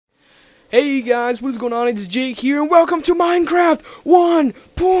Hey guys, what is going on? It's Jake here, and welcome to Minecraft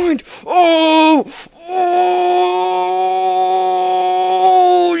 1.0.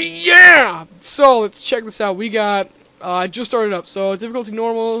 Oh yeah! So let's check this out. We got I just started up. So difficulty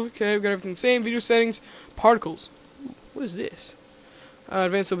normal. Okay, we got everything the same. Video settings, particles. What is this?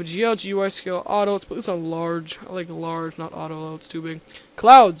 Advanced OpenGL, GUI scale, auto. Let's put this on large. I like large, not auto. It's too big.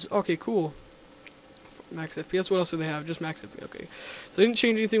 Clouds. Okay, cool. Max FPS. What else do they have? Just max FPS. Okay. So they didn't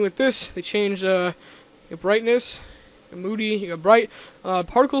change anything with this. They changed your brightness, your moody, you got bright.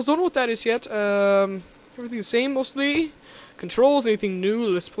 Particles. Don't know what that is yet. Everything the same mostly. Controls. Anything new?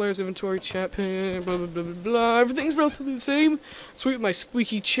 List players, inventory, chat, blah blah blah blah blah. Everything's relatively the same. Sweep my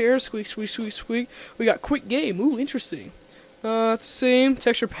squeaky chair. Squeak squeak squeak squeak. We got quick game. Ooh, interesting. It's the same.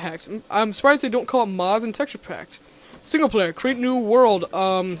 Texture packs. I'm surprised they don't call it mods and texture packs. Single player. Create new world.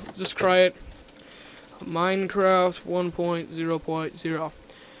 Just try it. Minecraft 1.0.0.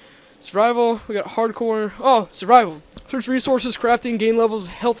 Survival. We got hardcore. Oh, survival. Search resources, crafting, gain levels,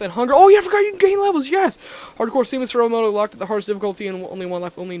 health, and hunger. Oh yeah, I forgot you can gain levels. Yes. Hardcore, seamless survival mode, locked at the hardest difficulty, and only one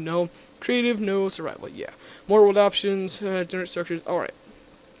life. Only no. Creative, no. Survival. Yeah. More world options. Generate structures. All right.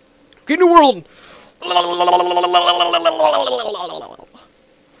 Get new world.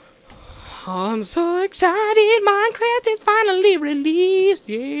 I'm so excited, Minecraft is finally released,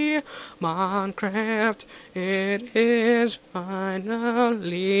 yeah, Minecraft, it is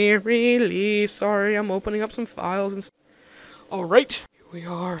finally released. Sorry, I'm opening up some files and alright,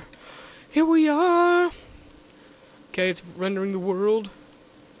 here we are, okay, it's rendering the world,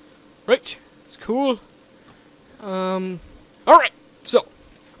 right, it's cool, alright, so,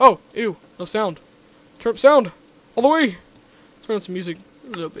 oh, ew, no sound, turn up sound, all the way, turn on some music, a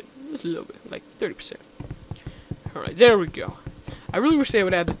little bit. Just a little bit, like 30%. Alright, there we go. I really wish they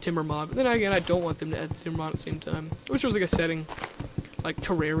would add the timber mod, but then again, I don't want them to add the timber mod at the same time. I wish it was like a setting, like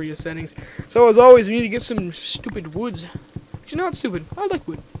Terraria settings. So as always, we need to get some stupid woods. But you know, it's stupid. I like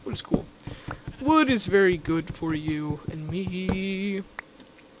wood. Wood is cool. Wood is very good for you and me.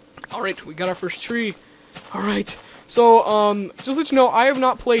 Alright, we got our first tree. Alright, so, just to let you know, I have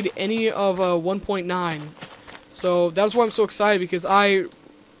not played any of 1.9. So, that's why I'm so excited, because I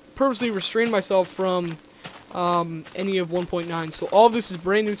purposely restrained myself from any of 1.9, so all of this is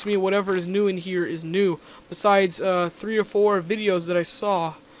brand new to me. Whatever is new in here is new, besides 3 or 4 videos that I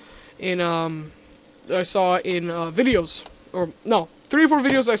saw in videos, or no, 3 or 4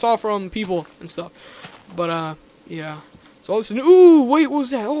 videos I saw from people and stuff. But yeah, so all this is new. Ooh, wait, what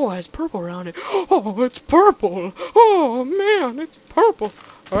was that? Oh, it has purple around it. Oh, it's purple. Oh man, it's purple.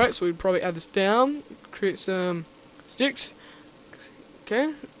 Alright, so we'd probably add this down, create some sticks.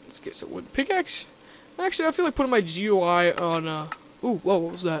 Okay, let's get some wood pickaxe. Actually, I feel like putting my GUI on, ooh, whoa,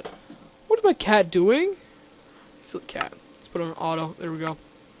 what was that? What is my cat doing? Silly cat. Let's put it on auto. There we go.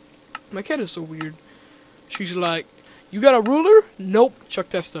 My cat is so weird. She's like, you got a ruler? Nope. Chuck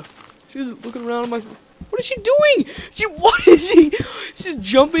Testa. She's looking around at my... What is she doing? What is she? She's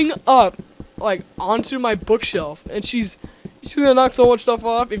jumping up, like, onto my bookshelf. And she's gonna knock so much stuff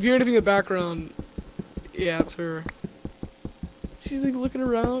off. If you hear anything in the background, yeah, it's her. She's like looking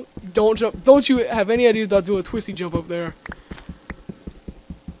around. Don't jump. Don't you have any idea about doing a twisty jump up there?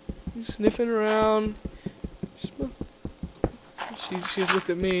 She's sniffing around. She just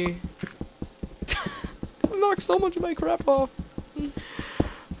looked at me. I knocked so much of my crap off.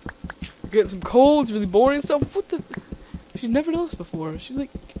 Getting some coal. It's really boring and stuff. What the? She's never done this before. She's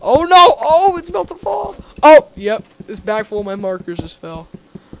like, oh no! Oh, it's about to fall. Oh, yep. This bag full of my markers just fell.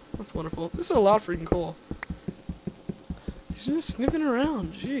 That's wonderful. This is a lot of freaking coal. She's just sniffing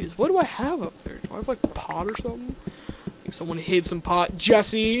around. Jeez, what do I have up there? Do I have like pot or something? I think someone hid some pot.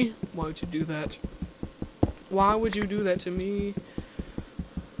 Jesse, why would you do that? Why would you do that to me?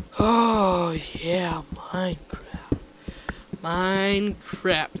 Oh yeah, Minecraft.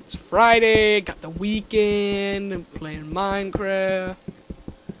 Minecraft. It's Friday. Got the weekend. I'm playing Minecraft.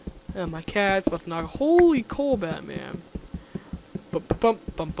 And my cat's about to knock. Holy coal, Batman. Bum bum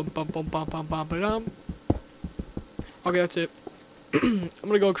bum bum bum bum bum bum bum bum. Okay, that's it. I'm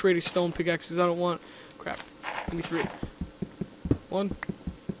gonna go create a stone pickaxe because I don't want... Crap. Give me 3. 1,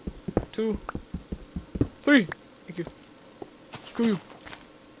 2, 3. Thank you. Screw you.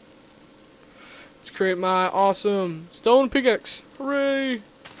 Let's create my awesome stone pickaxe. Hooray!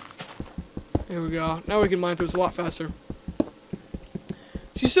 There we go. Now we can mine through this a lot faster.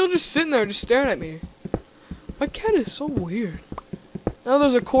 She's still just sitting there, just staring at me. My cat is so weird. Now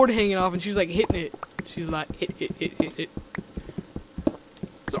there's a cord hanging off and she's like hitting it. She's like, hit.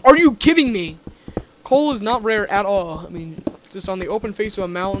 So, are you kidding me? Coal is not rare at all. I mean, just on the open face of a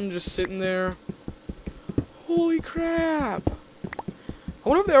mountain, just sitting there. Holy crap. I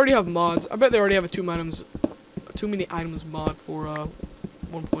wonder if they already have mods. I bet they already have a too many items mod for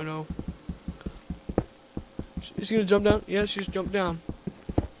 1.0. She's gonna jump down? Yeah, she's jumped down.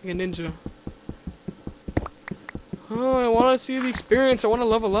 Like a ninja. Oh, I wanna see the experience. I wanna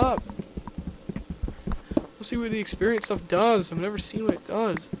level up. Let's see what the experience stuff does. I've never seen what it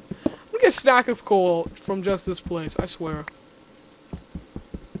does. I'm gonna get a stack of coal from just this place, I swear.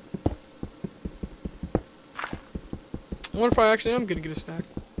 I wonder if I actually am gonna get a stack.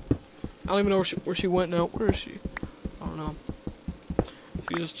 I don't even know where she went now. Where is she? I don't know.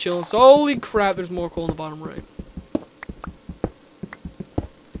 She's just chilling. So, holy crap, there's more coal in the bottom right.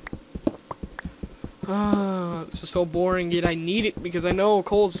 This is so boring, yet I need it because I know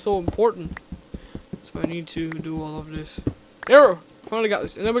coal is so important. So I need to do all of this. There! Finally got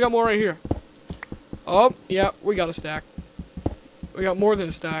this. And then we got more right here. Oh, yeah, we got a stack. We got more than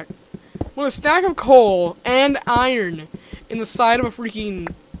a stack. Well, a stack of coal and iron in the side of a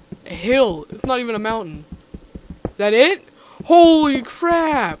freaking hill. It's not even a mountain. Is that it? Holy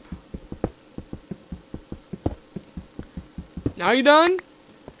crap! Now you done?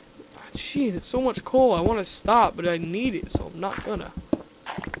 Jeez, it's so much coal. I want to stop, but I need it, so I'm not gonna.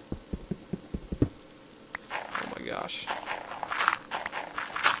 Oh my gosh.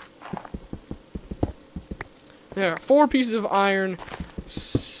 There, 4 pieces of iron,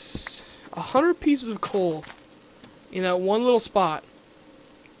 100 pieces of coal in that one little spot.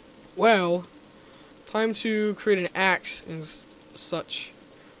 Well, time to create an axe and such.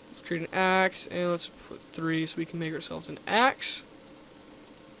 Let's create an axe, and let's put 3 so we can make ourselves an axe.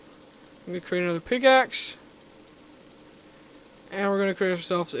 I'm going to create another pickaxe. And we're going to create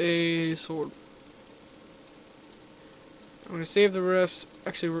ourselves a sword. I'm going to save the rest.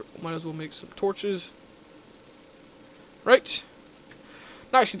 Actually, might as well make some torches. Right.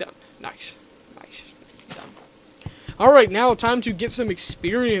 Nicely done. Nice. Nicely done. Alright, now time to get some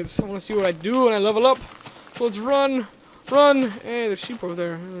experience. I want to see what I do when I level up. So let's run. Run. Hey, there's sheep over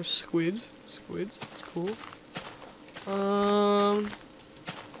there. There's squids. Squids. That's cool.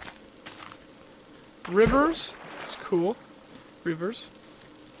 Rivers. It's cool. Rivers.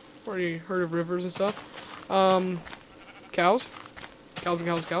 Already heard of rivers and stuff. Cows. Cows and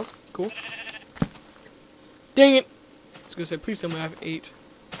cows and cows. Cool. Dang it! I was gonna say, please tell me I have 8.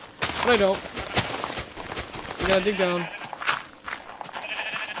 But I don't. So I gotta dig down.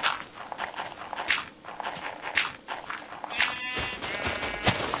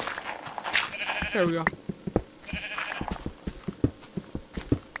 There we go.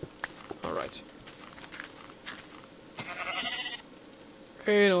 Alright.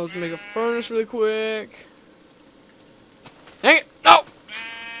 Okay, now let's make a furnace really quick. Dang it! No!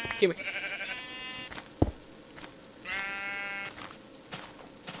 Gimme.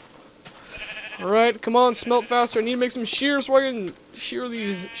 Alright, come on, smelt faster. I need to make some shears so I can shear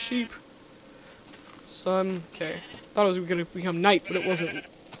these sheep. Sun. Okay. Thought it was gonna become night, but it wasn't.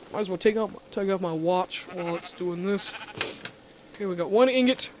 Might as well take off my watch while it's doing this. Okay, we got 1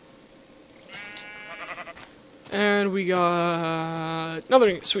 ingot. And we got another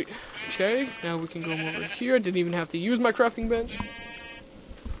ingot. Sweet. Okay, now we can go over here. I didn't even have to use my crafting bench.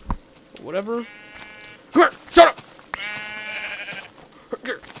 Whatever. Come here! Shut up!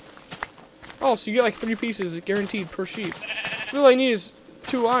 Oh, so you get like 3 pieces guaranteed per sheep. So all I need is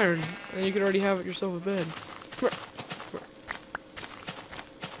 2 iron, and you can already have it yourself a bed. Come here. Come here.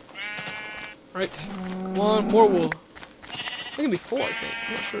 Right. 1 more wool. It can be 4, I think.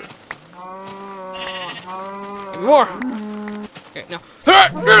 I'm not sure. Maybe more. Okay, now.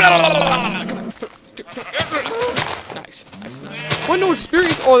 Nice, nice, nice. What, no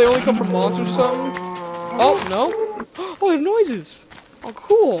experience? Oh, they only come from monsters or something? Oh, no? Oh, they have noises. Oh,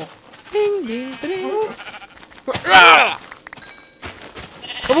 cool. Ding, ding, ding.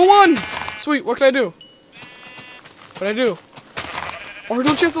 Level 1! Sweet, what can I do? What can I do? Or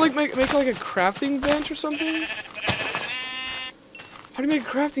don't you have to like make like a crafting bench or something? How do you make a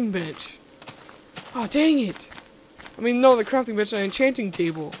crafting bench? Oh, dang it. I mean, no, the crafting bench is an enchanting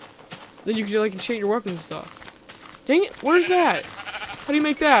table. Then you can like enchant your weapons and stuff. Dang it, where's that? How do you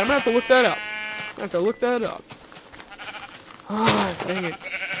make that? I'm gonna have to look that up. Ah, dang it.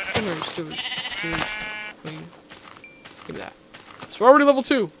 Stupid. Clean. Give me that. So we're already level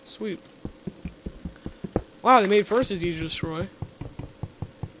 2. Sweet. Wow, they made furnaces easy to destroy.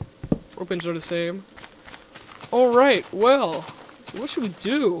 Workbench are the same. Alright, well. So what should we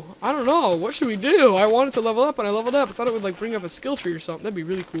do? I don't know. What should we do? I wanted to level up and I leveled up. I thought it would like bring up a skill tree or something. That'd be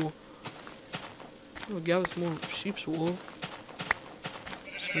really cool. I'm gonna gather some more sheep's wool.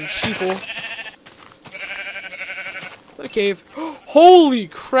 Some sheeple. Is that a cave? Holy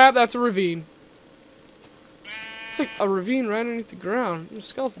crap, that's a ravine. It's like a ravine right underneath the ground. There's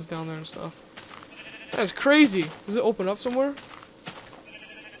skeletons down there and stuff. That's crazy. Does it open up somewhere?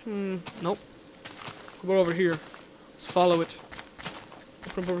 Nope. How about over here? Let's follow it.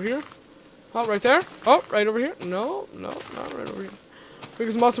 Open up over here. Oh, right there. Oh, right over here. No, not right over here.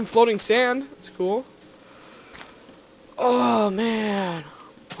 Because I'm some floating sand. That's cool. Oh, man.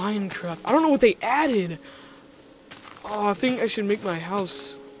 Minecraft. I don't know what they added. Oh, I think I should make my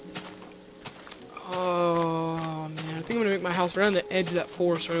house. Oh, man. I think I'm going to make my house right on the edge of that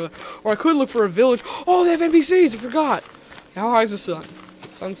forest. Right? Or I could look for a village. Oh, they have NPCs. I forgot. How high is the sun? The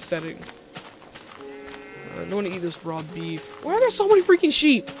sun's setting. I don't want to eat this raw beef. Why are there so many freaking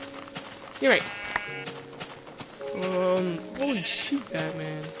sheep? You're right. Holy sheep,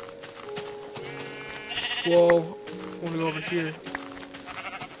 Batman. Whoa. I want to go over here.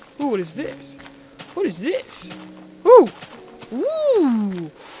 Ooh, what is this? What is this? Ooh!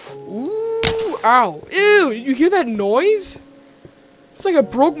 Ooh! Ooh! Ow! Ew! Did you hear that noise? It's like I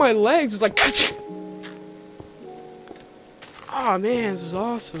broke my legs. It's like... Ah, man, this is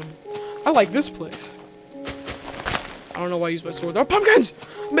awesome. I like this place. I don't know why I used my sword. There are pumpkins!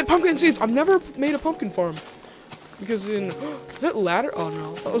 I made pumpkin seeds! I've never made a pumpkin farm. Because in... Is that ladder? Oh,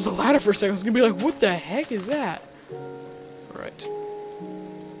 no. That was a ladder for a second. I was gonna be like, what the heck is that? Alright.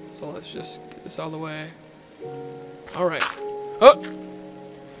 So let's just get this out of the way. Alright. Oh!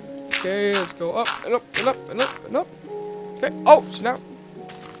 Okay, let's go up and up and up and up and up. Okay. Oh, so now.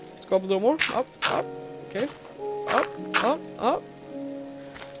 Let's go up a little more. Up, up. Okay. Up, up, up.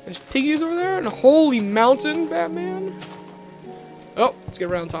 There's piggies over there and a holy mountain, Batman. Oh, let's get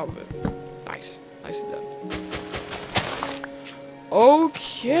around top of it. Nice. Nicely done.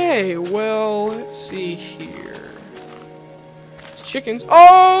 Okay, well, let's see here. It's chickens.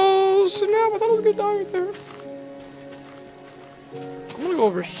 Oh, snap. I thought I was going to die right there. I'm going to go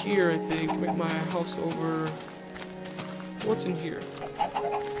over here, I think. Make my house over... What's in here? A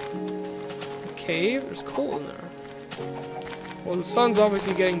cave? There's coal in there. Well, the sun's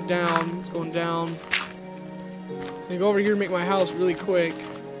obviously getting down. It's going down. I'm gonna go over here and make my house really quick.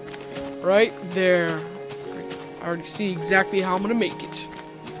 Right there. I already see exactly how I'm gonna make it.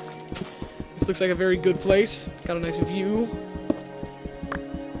 This looks like a very good place. Got a nice view.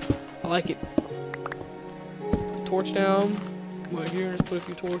 I like it. Torch down. Come out here and just put a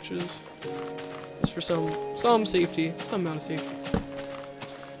few torches. Just for some safety. Some amount of safety.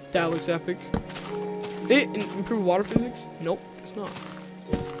 That looks epic. Did it improve water physics? Nope, it's not.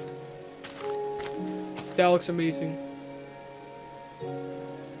 That looks amazing.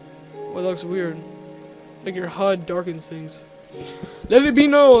 Well, that looks weird. It's like your HUD darkens things. Let it be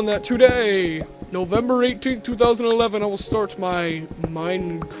known that today, November 18th, 2011, I will start my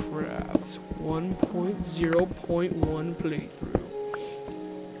Minecraft 1.0.1 playthrough.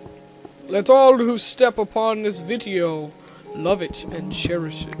 Let all who step upon this video love it and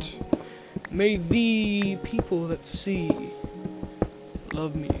cherish it. May the people that see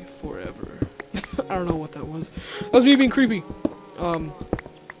love me forever. I don't know what that was. That was me being creepy. Alright,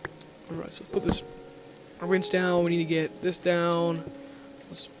 so let's put this wrench down. We need to get this down.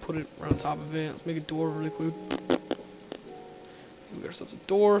 Let's just put it around top of it. Let's make a door really quick. We got ourselves a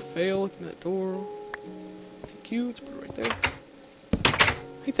door. Fail. Give me that door. Thank you. Let's put it right there. I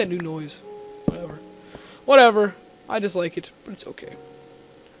hate that new noise. Whatever. Whatever. I dislike it, but it's okay.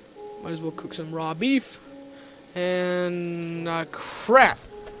 Might as well cook some raw beef. And, crap.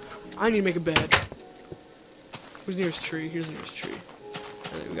 I need to make a bed. Where's the nearest tree? Here's the nearest tree.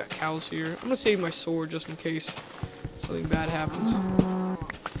 And then we got cows here. I'm gonna save my sword just in case something bad happens.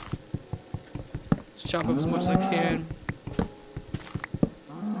 Let's chop up as much as I can.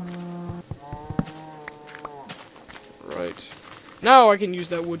 Right. Now I can use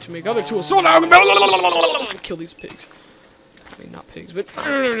that wood to make other tools. So now I can kill these pigs. I mean, not pigs, but...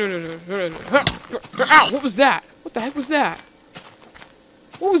 Ow! What was that? What the heck was that?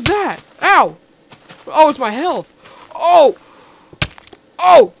 What was that? Ow! Oh, it's my health. Oh!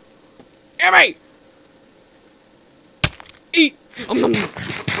 Oh! Emmy! Eat!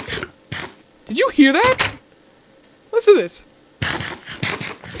 Did you hear that? Listen to this.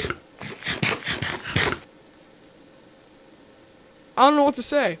 I don't know what to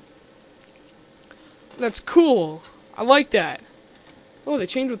say. That's cool. I like that. Oh, they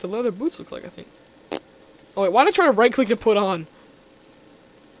changed what the leather boots look like, I think. Oh, wait, why did I try to right-click to put on?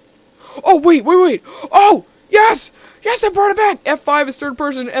 Oh, wait. Oh, yes! Yes, I brought it back! F5 is third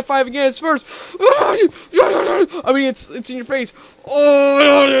person, F5 again is first. I mean, it's in your face. Oh,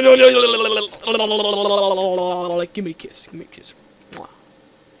 like, give me a kiss. Give me a kiss. Mwah.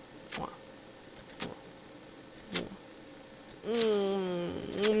 Mwah.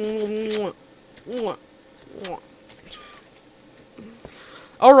 Mwah. Mwah. Mwah.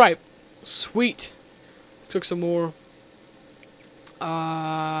 Alright. Sweet. Let's cook some more.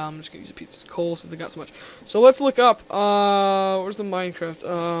 I'm just gonna use a piece of coal since I got so much. So let's look up, where's the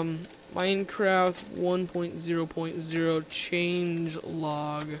Minecraft? Minecraft 1.0.0 change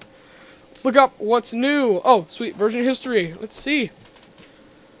log. Let's look up what's new. Oh, sweet, version history. Let's see.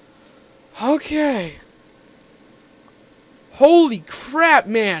 Okay. Holy crap,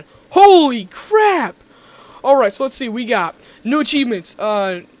 man. Holy crap. Alright, so let's see. We got new achievements.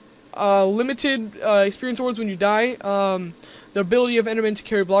 Limited experience awards when you die. The ability of Enderman to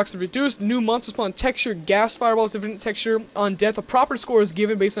carry blocks is reduced. New monster spawn texture. Gas fireballs, different texture. On death, a proper score is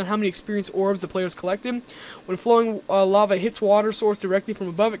given based on how many experience orbs the players collected. When flowing lava hits water source directly from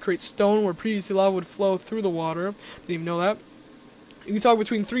above, it creates stone where previously lava would flow through the water. Didn't even know that. You can toggle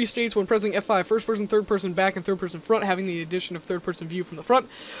between 3 states when pressing F5. First person, third person back, and third person front, having the addition of third person view from the front.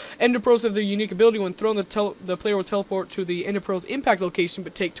 Ender Pros have the unique ability when thrown, the player will teleport to the Ender Pros impact location,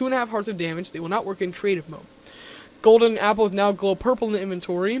 but take 2.5 hearts of damage. They will not work in creative mode. Golden apples now glow purple in the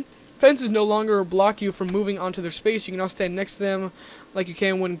inventory. Fences no longer block you from moving onto their space. You can now stand next to them like you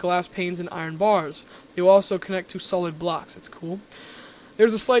can when glass panes and iron bars. They will also connect to solid blocks. That's cool.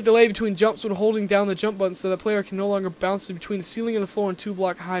 There's a slight delay between jumps when holding down the jump button, so the player can no longer bounce between the ceiling and the floor in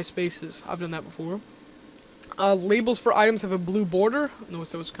 2-block high spaces. I've done that before. Labels for items have a blue border.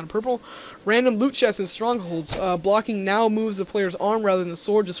 Notice that was kind of purple. Random loot chests and strongholds. Blocking now moves the player's arm rather than the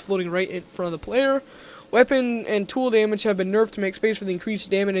sword, just floating right in front of the player. Weapon and tool damage have been nerfed to make space for the increased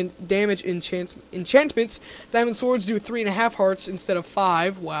damage enchantments. Diamond swords do 3.5 hearts instead of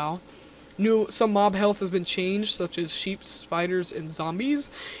 5. Wow. Some mob health has been changed, such as sheep, spiders, and zombies.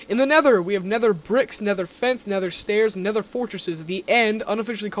 In the nether, we have nether bricks, nether fence, nether stairs, nether fortresses. The end,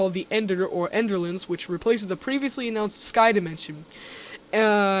 unofficially called the Ender or Enderlands, which replaces the previously announced Sky Dimension.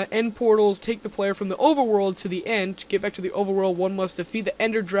 End portals take the player from the overworld to the end. To get back to the overworld, one must defeat the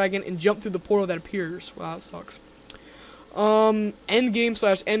Ender Dragon and jump through the portal that appears. Wow, that sucks. End game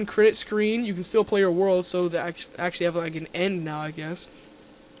 / end credit screen. You can still play your world, so they actually have like an end now, I guess.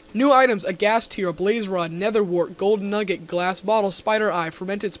 New items: a gas tier, a blaze rod, nether wart, golden nugget, glass bottle, spider eye,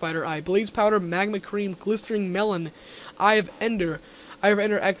 fermented spider eye, blaze powder, magma cream, glistering melon, eye of ender. Eye of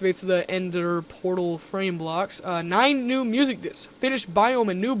Ender activates the Ender portal frame blocks. 9 new music discs. Finished biome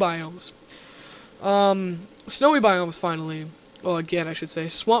and new biomes. Snowy biomes, finally. Well, again, I should say.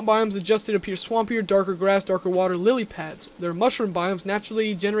 Swamp biomes adjusted appear swampier, darker grass, darker water, lily pads. Their mushroom biomes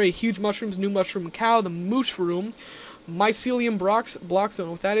naturally generate huge mushrooms. New mushroom cow, the mooshroom. Mycelium blocks, don't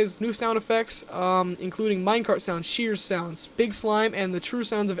know what that is. New sound effects, including minecart sounds, shears sounds, big slime, and the true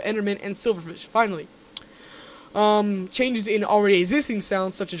sounds of Enderman and silverfish. Finally. Changes in already existing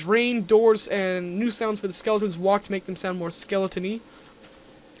sounds such as rain, doors, and new sounds for the skeletons walk to make them sound more skeleton-y.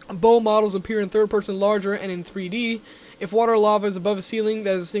 Bow models appear in third person larger and in 3D. If water or lava is above a ceiling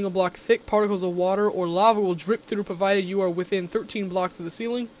that is a single block thick, particles of water or lava will drip through provided you are within 13 blocks of the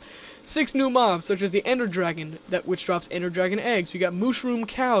ceiling. 6 new mobs, such as the Ender Dragon, which drops Ender Dragon eggs. You got mushroom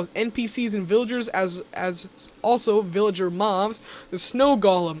cows, NPCs and villagers as also villager mobs. The Snow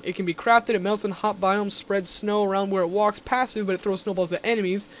Golem. It can be crafted. It melts in hot biomes, spreads snow around where it walks, passive, but it throws snowballs at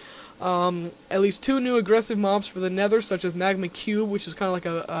enemies. At least 2 new aggressive mobs for the Nether, such as Magma Cube, which is kind of like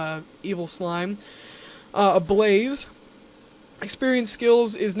a evil slime. A Blaze. Experience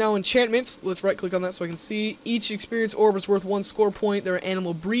skills is now enchantments. Let's right click on that so I can see. Each experience orb is worth 1 score point. There are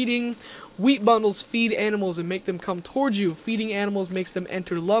animal breeding. Wheat bundles feed animals and make them come towards you. Feeding animals makes them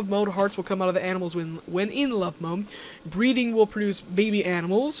enter love mode. Hearts will come out of the animals when in love mode. Breeding will produce baby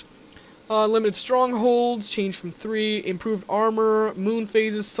animals. Limited strongholds, change from 3. Improved armor, moon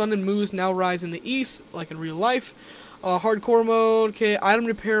phases, sun and moons now rise in the east, like in real life. Hardcore mode, okay, item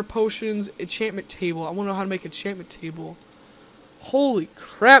repair, potions, enchantment table. I want to know how to make an enchantment table. Holy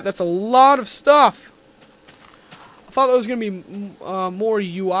crap, that's a lot of stuff. I thought there was going to be more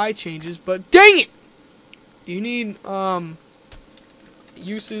UI changes, but dang it! You need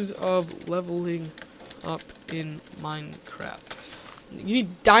uses of leveling up in Minecraft. You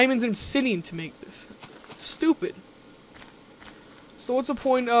need diamonds and obsidian to make this. It's stupid. So what's the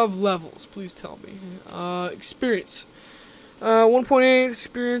point of levels? Please tell me. Experience. 1.8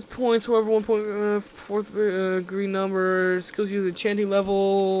 experience points, however, 1.4 green number. Skills use enchanting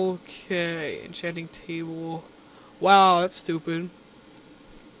level. Okay, enchanting table. Wow, that's stupid.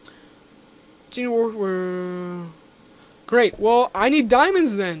 Great, well, I need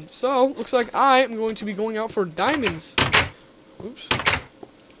diamonds then. So, looks like I am going to be going out for diamonds. Oops.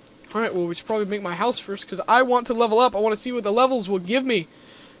 Alright, well, we should probably make my house first, because I want to level up. I want to see what the levels will give me.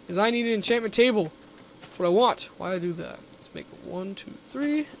 Because I need an enchantment table. That's what I want. Why did I do that? Let's make 1, 2,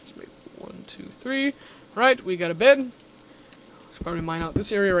 3. Let's make 1, 2, 3. Alright, we got a bed. Let's Should probably mine out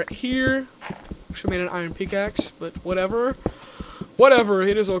this area right here. Should have made an iron pickaxe, but whatever. Whatever,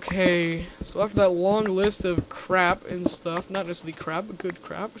 it is okay. So after that long list of crap and stuff, not necessarily crap, but good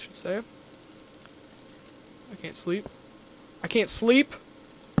crap, I should say. I can't sleep. I can't sleep?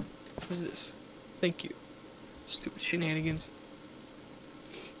 What is this? Thank you. Stupid shenanigans.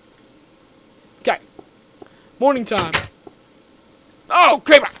 Okay. Morning time. Oh,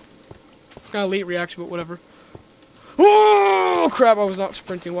 creeper! It's kind of late reaction, but whatever. Oh, crap, I was not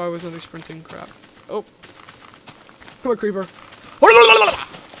sprinting. Why wasn't I sprinting? Crap. Oh. Come on, creeper.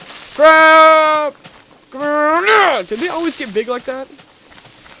 Crap! Did they always get big like that?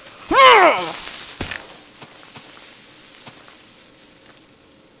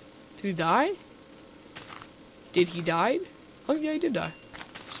 Did he die? Did he die? Oh, yeah, he did die.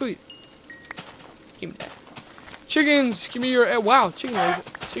 Sweet. Give me that. Chickens, give me your egg. Wow, chicken lays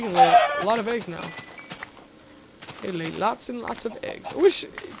a lot of eggs now. They lay lots and lots of eggs. I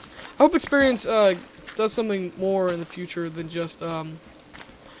hope Experience does something more in the future than just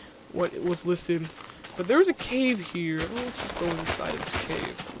what was listed. But there's a cave here. Oh, let's go inside this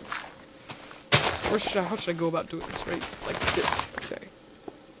cave. How should I go about doing this? Right, like this. Okay.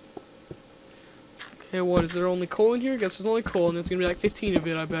 Okay, what is there? Only coal in here? Guess there's only coal, and there's gonna be like 15 of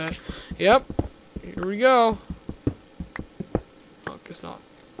it. I bet. Yep. Here we go. Oh, guess not.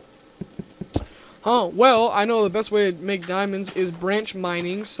 Oh, well, I know the best way to make diamonds is branch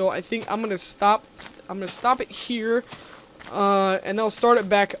mining, so I think I'm gonna stop it here, and I'll start it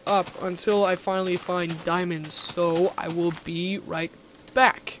back up until I finally find diamonds, so I will be right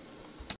back.